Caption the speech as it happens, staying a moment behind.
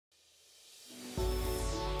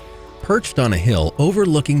Perched on a hill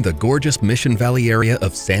overlooking the gorgeous Mission Valley area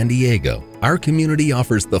of San Diego, our community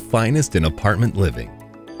offers the finest in apartment living.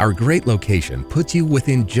 Our great location puts you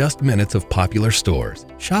within just minutes of popular stores,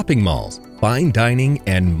 shopping malls, fine dining,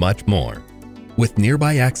 and much more. With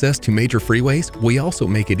nearby access to major freeways, we also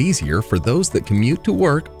make it easier for those that commute to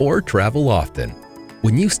work or travel often.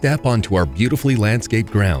 When you step onto our beautifully landscaped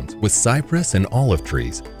grounds with cypress and olive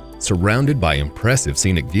trees, surrounded by impressive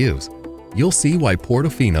scenic views, you'll see why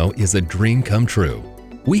Portofino is a dream come true.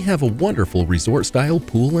 We have a wonderful resort-style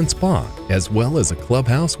pool and spa, as well as a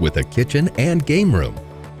clubhouse with a kitchen and game room.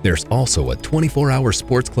 There's also a 24-hour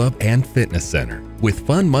sports club and fitness center with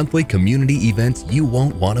fun monthly community events you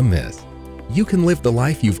won't want to miss. You can live the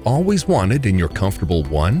life you've always wanted in your comfortable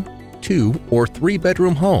 1, 2, or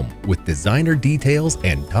 3-bedroom home with designer details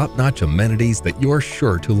and top-notch amenities that you're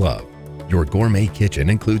sure to love. Your gourmet kitchen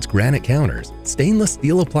includes granite counters, stainless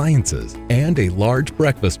steel appliances, and a large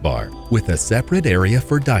breakfast bar with a separate area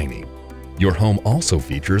for dining. Your home also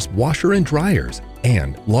features washer and dryers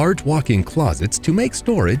and large walk-in closets to make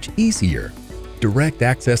storage easier. Direct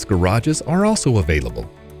access garages are also available.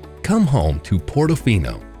 Come home to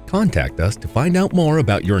Portofino. Contact us to find out more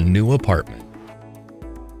about your new apartment.